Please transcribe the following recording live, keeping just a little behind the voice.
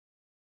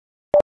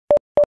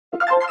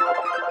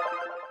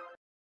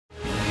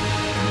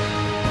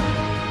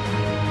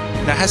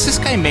Now, has this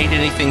guy made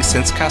anything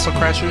since Castle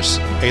Crashers?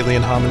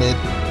 Alien Hominid.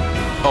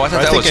 Oh, I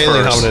thought that was first.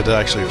 Alien Hominid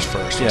actually was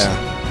first. Yeah.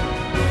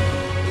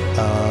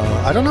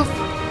 I don't know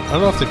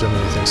if they've done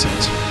anything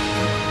since.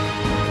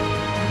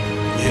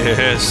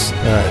 Yes.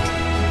 All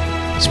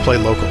right. Let's play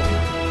local.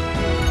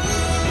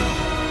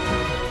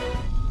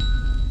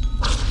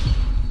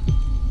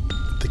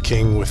 The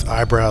king with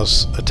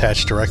eyebrows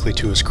attached directly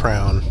to his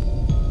crown.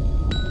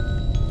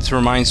 This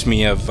reminds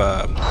me of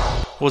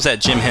what was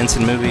that Jim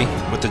Henson movie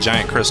with the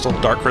giant crystal,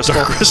 Dark Crystal?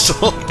 Dark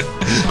Crystal.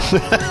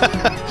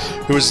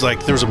 It was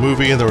like there was a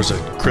movie and there was a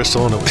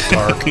crystal and it was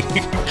dark.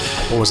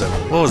 What was that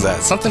movie? What was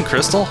that? Something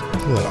crystal? Look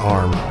at that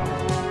arm.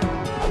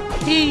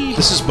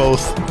 This is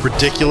both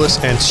ridiculous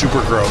and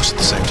super gross at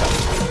the same time.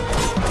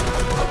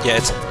 Yeah,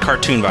 it's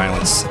cartoon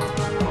violence.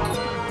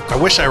 I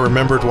wish I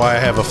remembered why I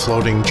have a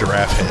floating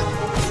giraffe head.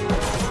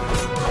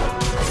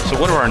 So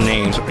what are our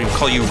names? We can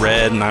call you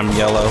Red and I'm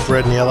Yellow.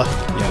 Red and yellow?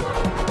 Yeah.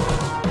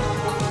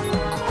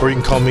 Or you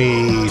can call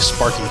me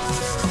Sparky.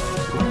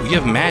 Ooh, you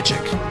have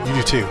magic. You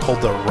do too.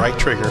 Hold the right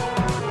trigger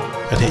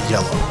and hit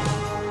yellow.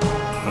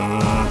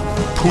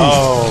 Poof.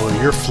 Oh,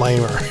 you're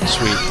Flamer.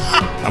 Sweet.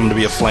 I'm gonna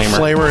be a flamer.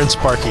 Flamer and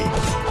Sparky.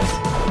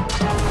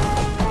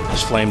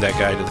 Just flame that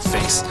guy to the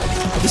face.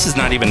 This is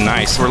not even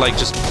nice. We're like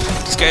just...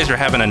 These guys are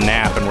having a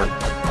nap and we're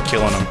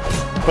killing them.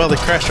 Well, they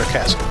crashed our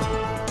castle.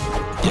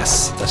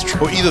 Yes, that's true.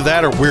 Well, either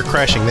that or we're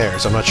crashing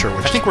theirs. I'm not sure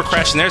which. I think we're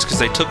crashing theirs because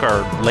they took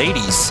our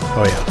ladies.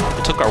 Oh, yeah.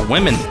 They took our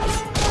women.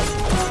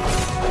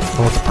 I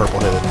want the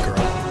purple-headed girl.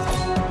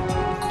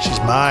 She's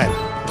mine.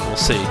 We'll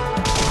see.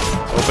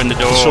 Open the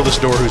door. Let's show this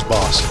door who's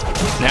boss.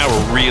 Now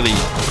we're really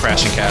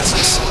crashing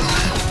castles.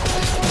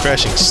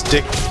 Crashing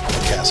stick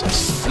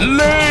castles.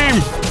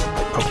 Flame!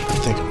 Oh,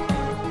 I'm thinking.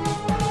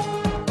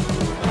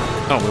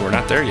 Oh, we were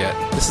not there yet.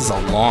 This is a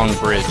long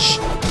bridge.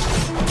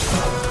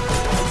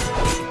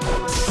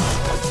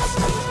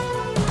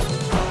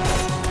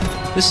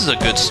 This is a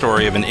good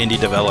story of an indie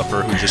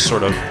developer who just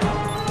sort of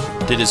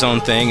did his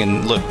own thing,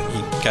 and look,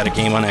 he got a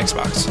game on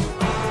Xbox.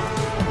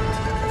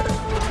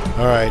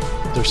 Alright,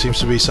 there seems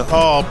to be some...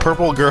 Oh,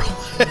 purple girl.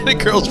 The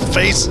girl's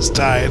face is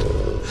tied.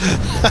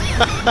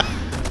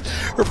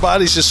 Her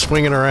body's just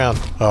swinging around.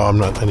 Oh,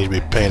 I need to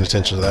be paying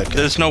attention to that guy.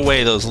 There's no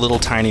way those little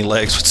tiny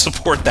legs would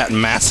support that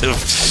massive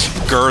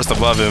girth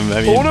above him.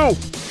 I mean, oh no!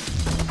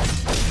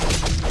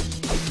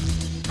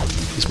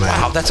 He's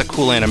mad. Wow, that's a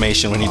cool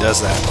animation when he does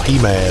that. He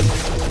mad.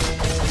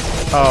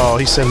 Oh,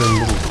 he's sending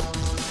little...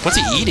 What's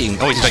he eating?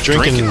 Oh, he's like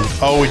drinking.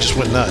 Oh, he just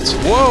went nuts.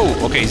 Whoa!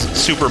 Okay, he's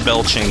super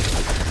belching.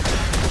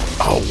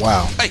 Oh,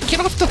 wow. Hey, get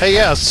off the... Hey,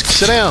 yeah,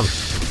 sit down.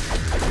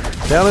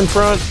 Down in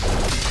front.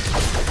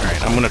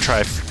 Alright, I'm gonna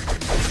try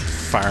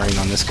firing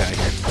on this guy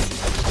here.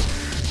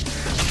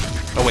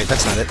 Oh, wait,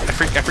 that's not it. I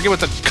forget what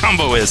the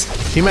combo is.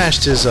 He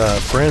mashed his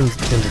friend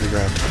into the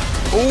ground.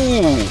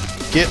 Ooh!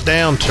 Get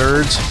down,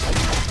 turds.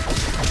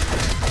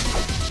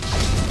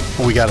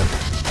 Oh, we got him.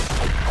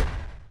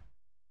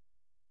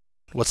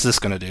 What's this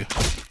gonna do?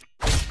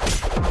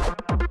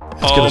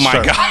 It's oh my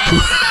god!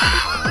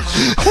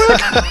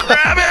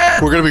 Grab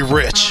it! We're gonna be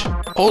rich.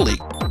 Holy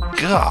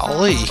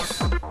golly!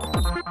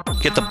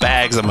 Get the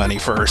bags of money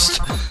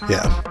first.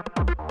 Yeah.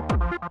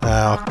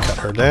 Now cut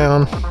her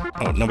down.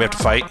 Oh, no, we have to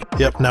fight.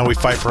 Yep. Now we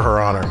fight for her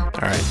honor.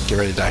 All right, get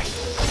ready to die.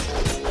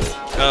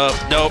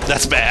 Nope,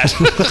 that's bad.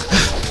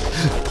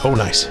 Oh,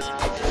 nice.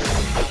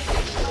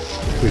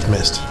 We've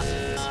missed.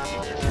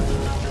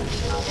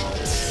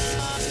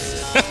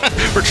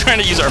 We're trying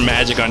to use our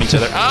magic on each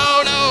other.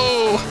 Oh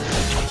no!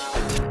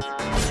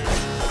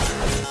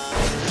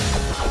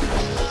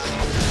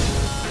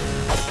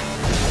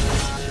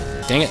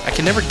 Dang it, I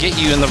can never get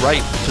you in the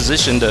right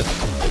position to...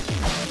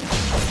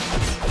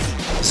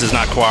 This is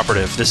not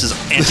cooperative. This is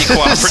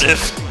anti-cooperative.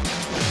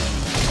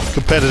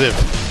 Competitive.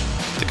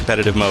 The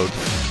competitive mode.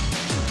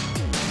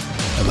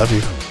 I love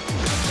you.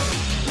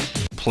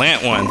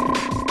 Plant one.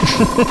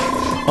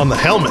 On the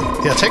helmet.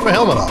 Yeah, take my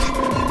helmet off.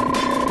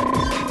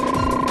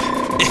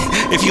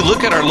 If you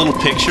look at our little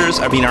pictures,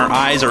 I mean, our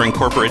eyes are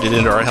incorporated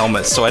into our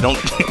helmets, so I don't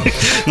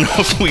know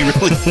if we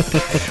really...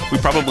 We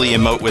probably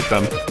emote with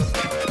them.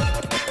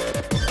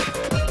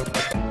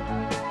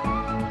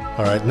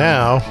 Alright,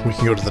 now we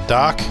can go to the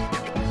dock,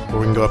 or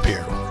we can go up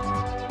here.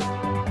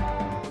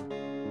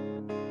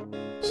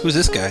 Who's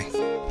this guy?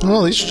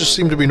 Well, these just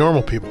seem to be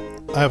normal people.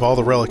 I have all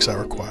the relics I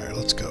require.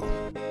 Let's go.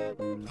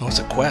 Oh, it's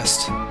a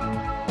quest.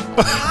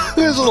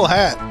 There's a little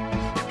hat.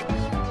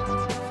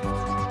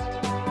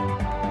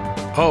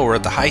 Oh, we're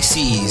at the high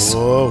seas.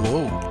 Whoa.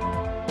 Whoa.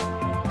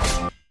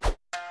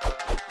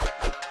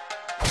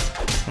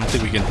 I don't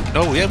think we can...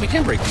 Oh, yeah, we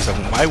can break these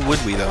open. Why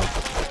would we, though?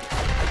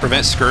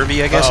 Prevent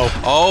scurvy, I guess?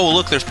 Uh-oh. Oh,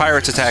 look, there's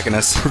pirates attacking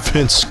us.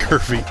 Prevent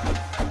scurvy.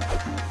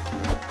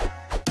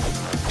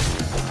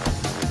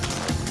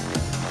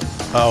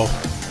 Oh,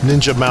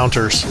 ninja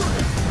mounters.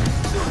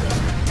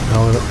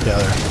 Oh,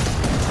 yeah,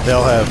 they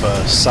all have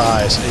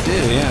size. They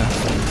do, yeah.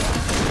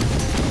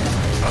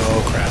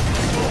 Oh, crap.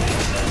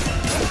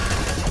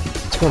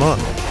 What's going on?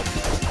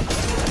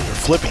 They're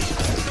flippy.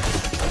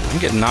 I'm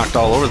getting knocked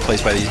all over the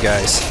place by these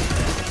guys.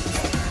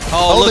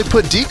 Oh, Oh, look, they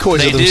put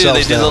decoys of they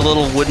themselves do the down.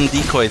 little wooden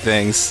decoy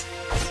things.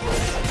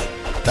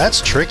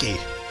 That's tricky.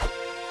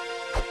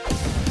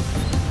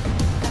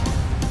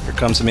 Here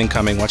comes some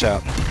incoming. Watch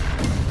out.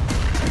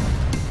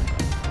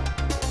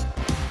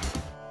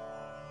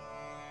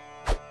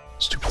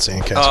 Stupid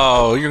sandcastle.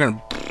 Oh, you're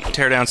gonna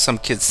tear down some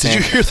kid's Did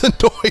sand. you hear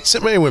the noise?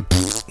 It may have went.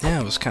 Pfft. Yeah,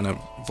 it was kind of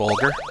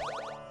vulgar.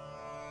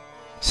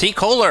 See,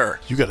 Kohler.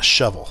 You got a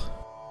shovel.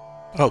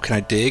 Oh, can I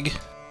dig?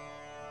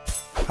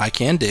 I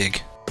can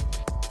dig.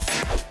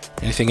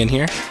 Anything in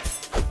here?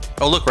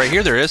 Oh, look, right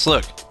here there is.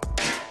 Look.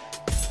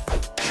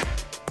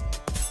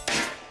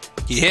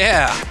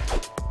 Yeah.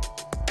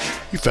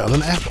 You found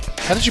an apple.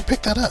 How did you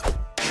pick that up?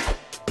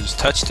 I just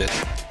touched it.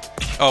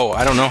 Oh,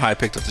 I don't know how I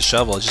picked up the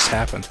shovel. It just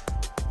happened.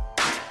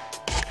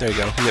 There you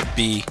go. You got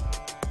B.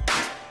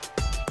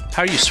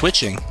 How are you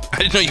switching? I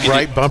didn't know you could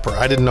Right bumper.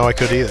 I didn't know I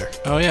could either.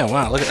 Oh yeah,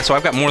 wow. Look at that. So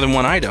I've got more than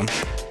one item.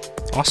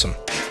 Awesome.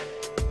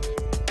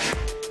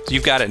 So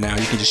you've got it now.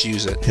 You can just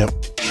use it. Yep.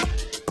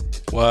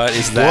 What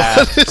is that?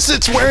 What is it?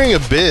 It's wearing a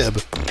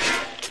bib.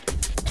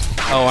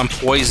 Oh, I'm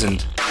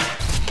poisoned.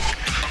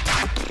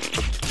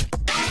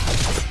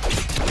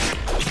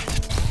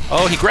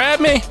 Oh, he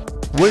grabbed me.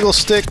 Wiggle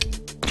stick.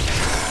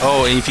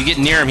 Oh, and if you get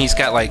near him, he's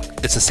got like,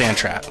 it's a sand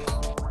trap.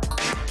 All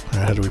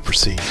right, how do we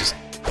proceed? Just...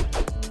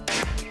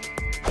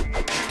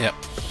 Yep.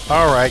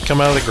 All right, come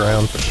out of the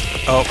ground.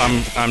 Oh,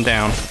 I'm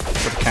down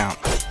for the count.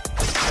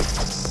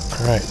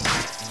 All right.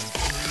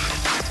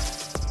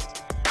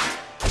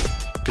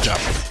 Good job.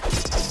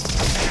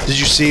 Did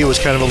you see it was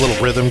kind of a little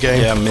rhythm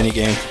game? Yeah, mini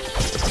game.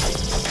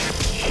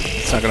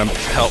 It's not gonna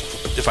help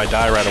if I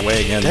die right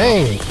away again.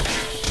 Dang.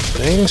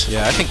 Things.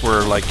 Yeah, I think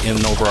we're like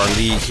in over our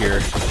league here.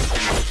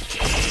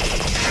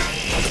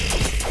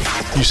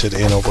 You said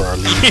in over our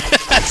league.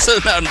 That's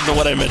not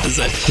what I meant to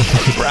say.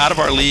 We're out of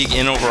our league,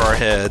 in over our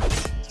head.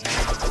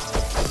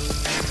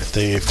 If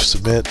they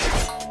submit.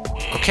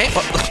 Okay,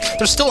 but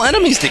there's still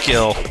enemies to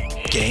kill.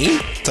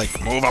 Game? It's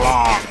like, move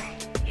along.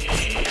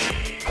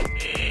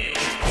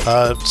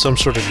 Some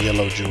sort of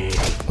yellow jewel.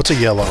 What's a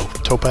yellow?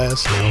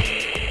 Topaz? No.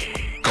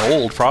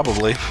 Gold,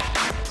 probably.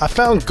 I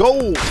found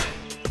gold!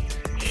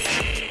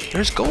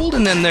 There's gold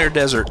in them there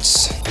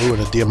deserts. Ooh,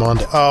 and a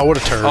diamante. Oh, what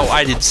a turd. Oh,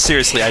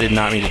 seriously, I did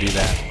not mean to do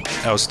that.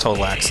 That was a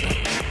total accident.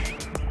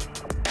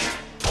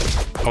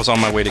 I was on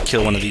my way to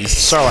kill one of these.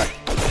 Starlight.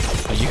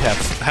 Oh, you have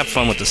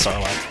fun with the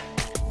Starlight.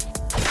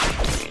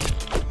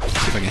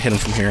 See if I can hit him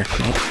from here.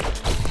 Nope.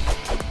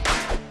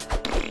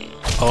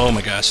 Oh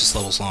my gosh, this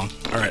level's long.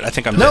 Alright, I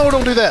think I'm dead. No,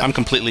 don't do that! I'm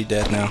completely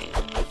dead now.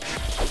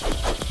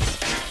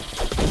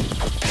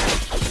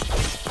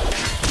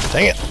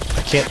 Dang it.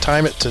 I can't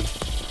time it to...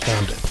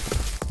 I'm dead.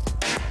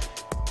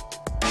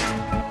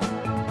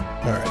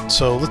 Alright,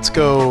 so let's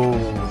go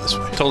this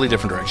way. Totally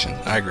different direction.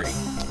 I agree.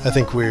 I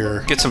think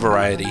we're... Get some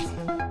variety.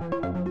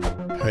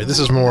 Alright, this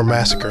is more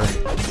massacre.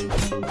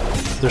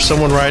 There's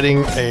someone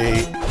riding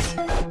a...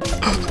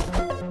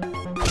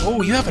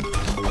 Oh, you have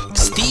a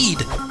steed.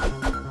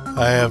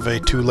 I have a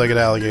two-legged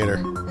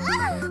alligator.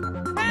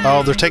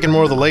 Oh, they're taking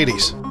more of the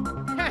ladies.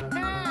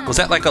 Was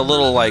that like a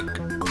little, like,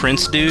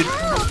 prince dude?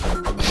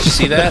 Did you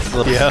see that? The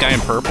little Yeah. guy in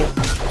purple?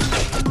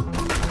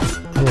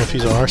 I don't know if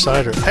he's on our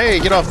side or... Hey,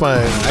 get off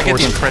my I get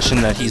horse. the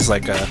impression that he's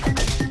like a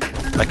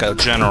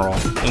general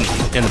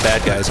in the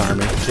bad guy's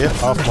army.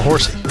 Get off my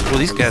horsey. Well,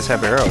 these guys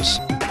have arrows.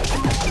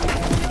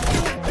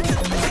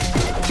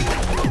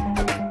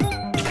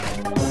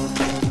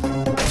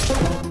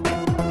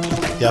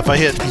 Yeah, if I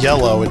hit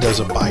yellow, it does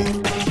a bite.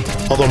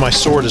 Although my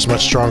sword is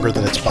much stronger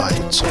than its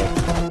bite, so...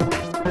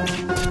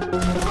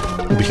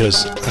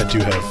 Because I do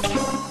have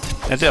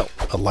That's it.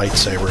 a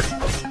lightsaber.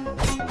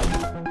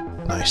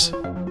 Nice.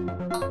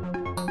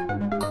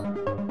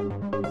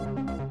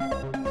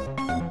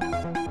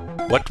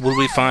 What will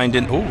we find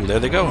in... Oh, there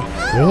they go.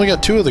 We only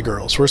got two of the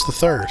girls. Where's the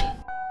third?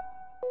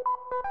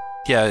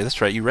 Yeah, that's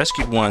right. You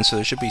rescued one, so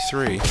there should be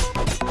three.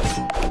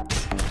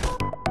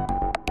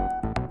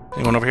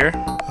 Anyone over here?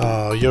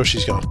 Oh,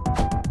 Yoshi's gone.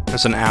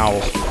 There's an owl.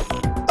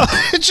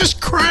 It's just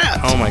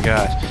crap! Oh my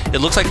god. It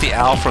looks like the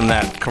owl from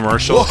that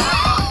commercial.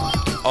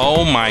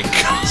 Oh my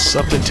god.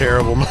 Something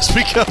terrible must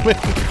be coming.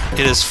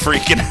 It is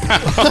freaking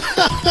out.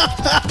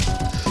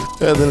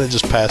 And then it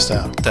just passed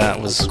out. That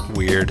was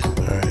weird.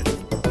 Alright.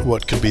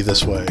 What could be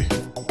this way?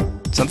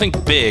 Something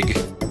big.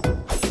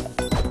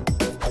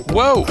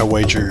 Whoa! I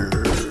wager...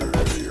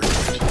 you're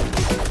right.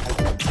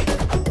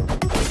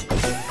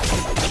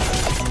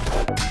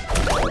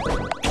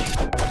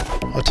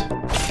 What?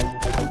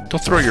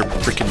 Don't throw your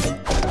freaking...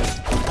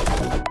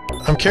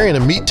 I'm carrying a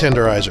meat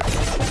tenderizer.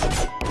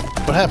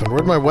 What happened?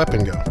 Where'd my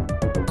weapon go?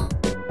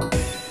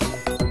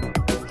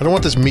 I don't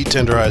want this meat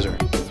tenderizer.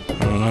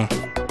 I don't know.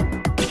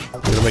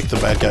 I'm gonna make the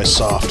bad guys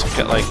soft.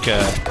 Got like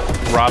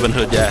Robin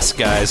Hood-esque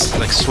guys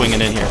like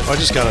swinging in here. I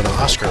just got an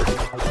Oscar.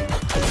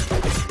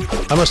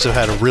 I must have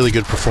had a really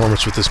good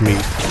performance with this meat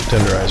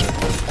tenderizer.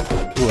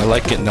 Ooh, I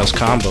like getting those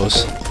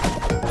combos.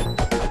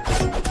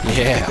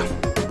 Yeah.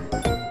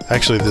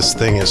 Actually, this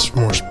thing is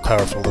more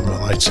powerful than my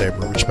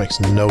lightsaber, which makes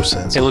no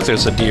sense. Hey, look,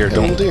 there's a deer. Hey,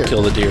 little Don't deer.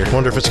 kill the deer. I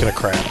wonder if it's gonna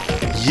crack.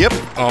 Yep.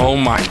 Oh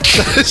my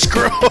god. That's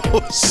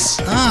gross.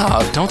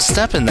 Oh, don't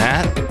step in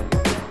that.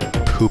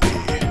 Poopy.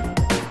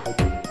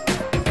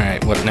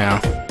 Alright, what now?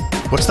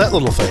 What's that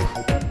little thing?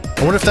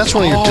 I wonder if that's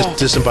one of your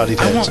disembodied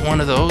heads. I want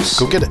one of those.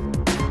 Go get it.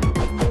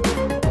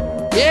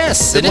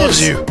 Yes, it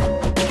loves you.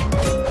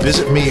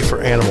 Visit me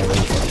for animal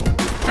info.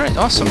 Alright,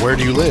 awesome. Where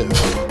do you live?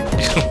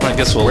 I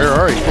guess we'll... Where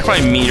are you? We'll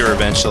probably meet her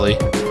eventually.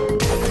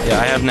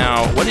 Yeah, I have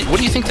now... What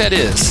do you think that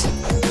is?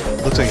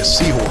 Looks like a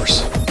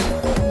seahorse.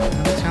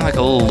 It's kind of like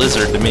a little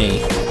lizard to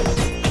me.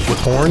 With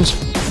horns?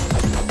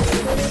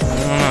 I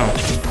don't know.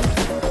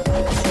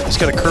 It's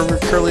got a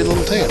curly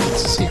little tail.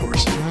 It's a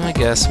seahorse. I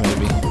guess,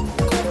 maybe.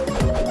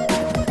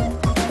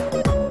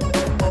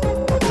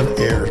 An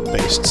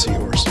air-based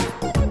seahorse.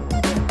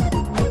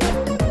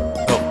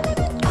 Oh,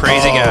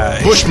 crazy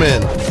guy.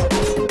 Bushman!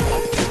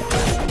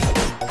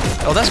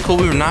 Oh, that's cool.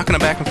 We were knocking it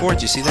back and forth.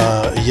 Did you see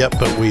that? Yep,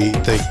 but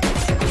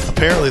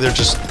apparently they're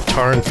just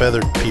tar and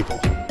feathered people.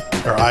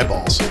 Or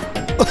eyeballs.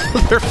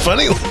 They're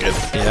funny looking.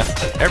 Yeah.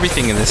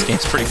 Everything in this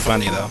game's pretty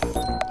funny, though.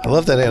 I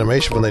love that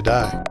animation when they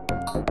die.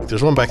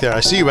 There's one back there. I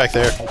see you back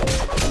there.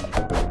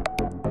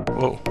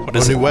 Whoa, what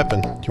is it? A new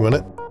weapon. Do you want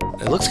it?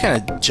 It looks kind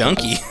of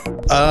junky.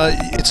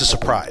 It's a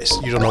surprise.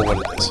 You don't know what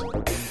it is.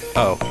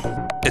 Oh.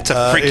 It's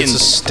a freaking... It's a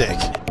stick.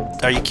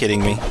 Are you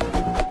kidding me?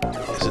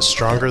 Is it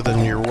stronger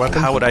than your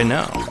weapon? How would I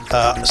know?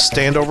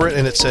 Stand over it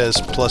and it says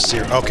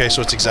 +0. Okay,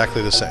 so it's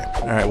exactly the same.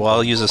 Alright, well,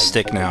 I'll use a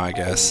stick now, I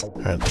guess.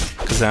 Alright.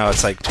 Because now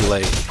it's, like, too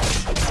late.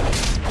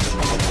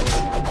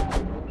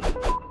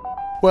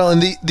 Well,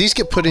 and these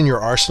get put in your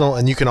arsenal,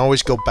 and you can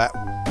always go back...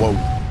 Whoa.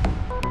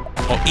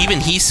 Oh, even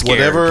he's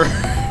scared.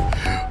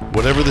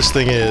 Whatever this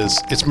thing is,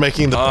 it's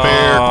making the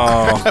bear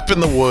crap in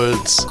the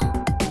woods.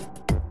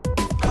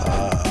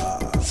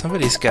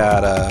 Somebody's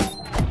got a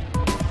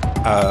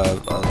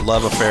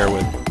love affair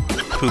with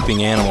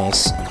pooping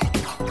animals.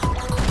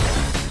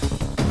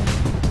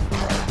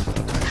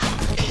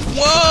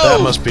 Whoa!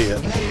 That must be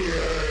it.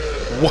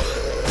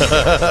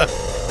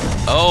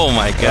 Oh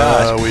my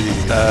gosh.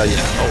 Yeah.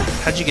 Oh,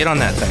 how'd you get on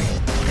that thing?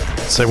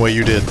 Same way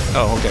you did.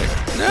 Oh, okay.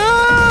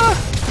 Ah!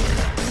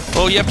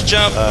 Oh, you have to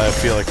jump. I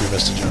feel like we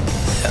missed a jump.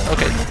 Yeah,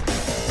 okay.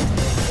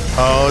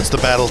 Oh, it's the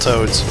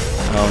Battletoads.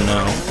 Oh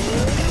no.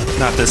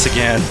 Not this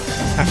again.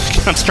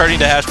 I'm starting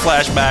to have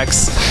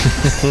flashbacks.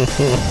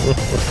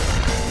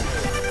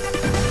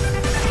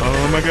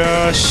 Oh my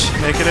gosh.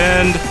 Make it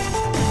end.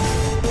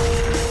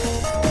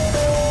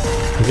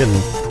 I'm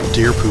getting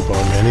deer poop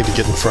on me. I need to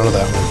get in front of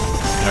that one.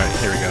 Alright,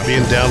 here we go.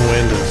 Being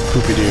downwind of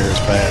poopy deer is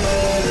bad.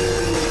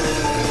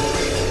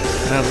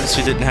 Well, at least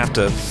we didn't have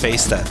to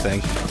face that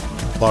thing.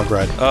 Log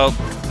ride. Oh,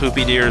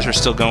 poopy deers are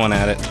still going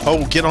at it.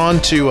 Oh, get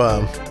onto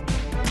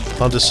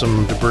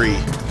some debris.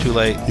 Too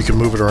late. You can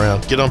move it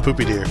around. Get on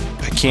poopy deer.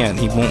 I can't.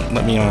 He won't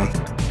let me on.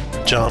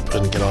 Jump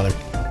and get on him.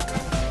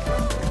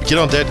 Get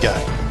on dead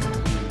guy.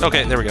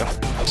 Okay, there we go.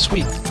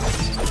 Sweet.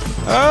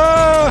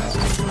 Ah!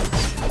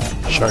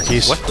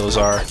 Sharkies. What those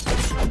are?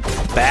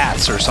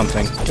 Bats or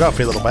something. Get off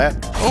me, little bat.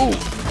 Oh,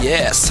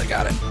 yes, I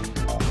got it.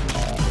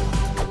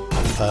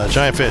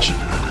 Giant fish.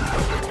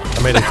 I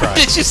made him cry.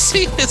 Did you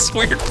see his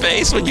weird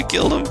face when you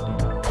killed him? Get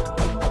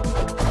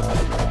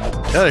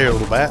out of here,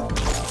 little bat.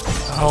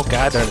 Oh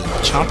god, they're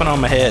chomping on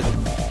my head.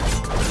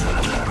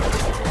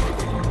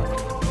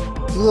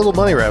 Little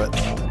bunny rabbit.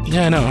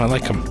 Yeah, I know, I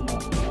like them.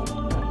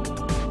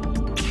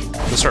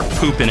 They'll start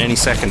pooping any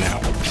second now.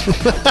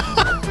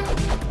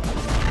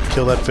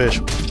 Kill that fish.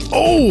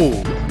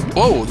 Oh!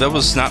 Whoa, that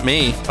was not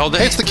me. Oh,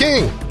 Hey, it's the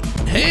king!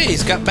 Hey,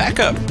 he's got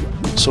backup.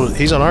 So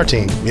he's on our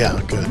team.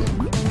 Yeah, good.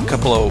 A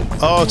couple of...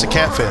 Oh, it's a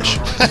catfish.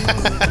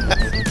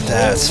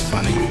 That's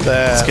funny.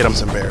 Let's get him.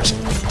 That's embarrassing.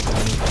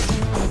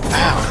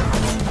 Ow.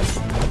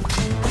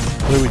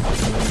 What do we...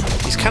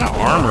 He's kind of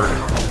armored.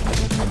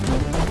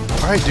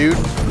 Alright, dude.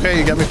 Okay,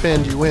 you got me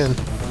pinned. You win.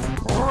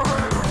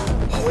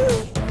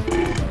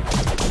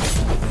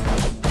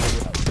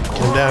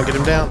 Get him down. Get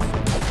him down.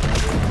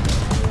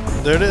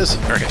 There it is.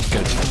 Okay,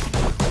 good.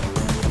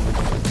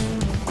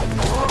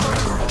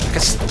 I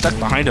got stuck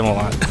behind him a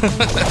lot.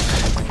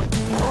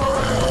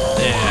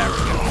 There we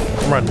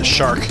go. I'm riding a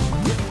shark.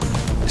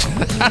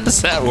 How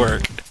does that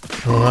work?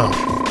 I don't know.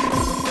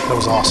 That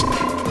was awesome.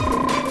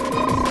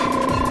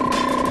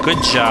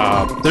 Good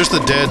job. There's the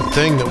dead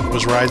thing that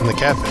was riding the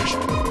catfish.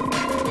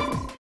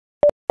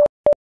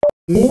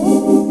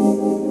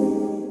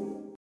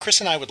 Chris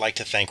and I would like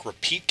to thank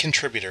repeat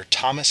contributor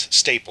Thomas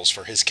Staples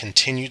for his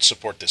continued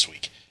support this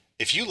week.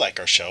 If you like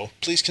our show,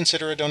 please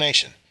consider a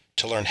donation.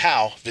 To learn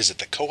how, visit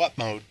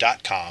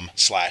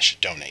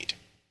thecoopmode.com/donate.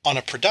 On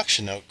a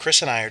production note,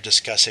 Chris and I are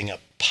discussing a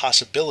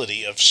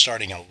possibility of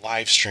starting a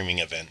live streaming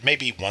event,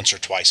 maybe once or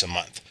twice a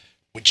month.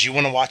 Would you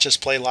want to watch us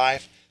play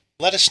live?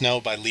 Let us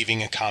know by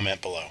leaving a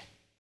comment below.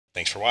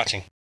 Thanks for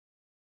watching.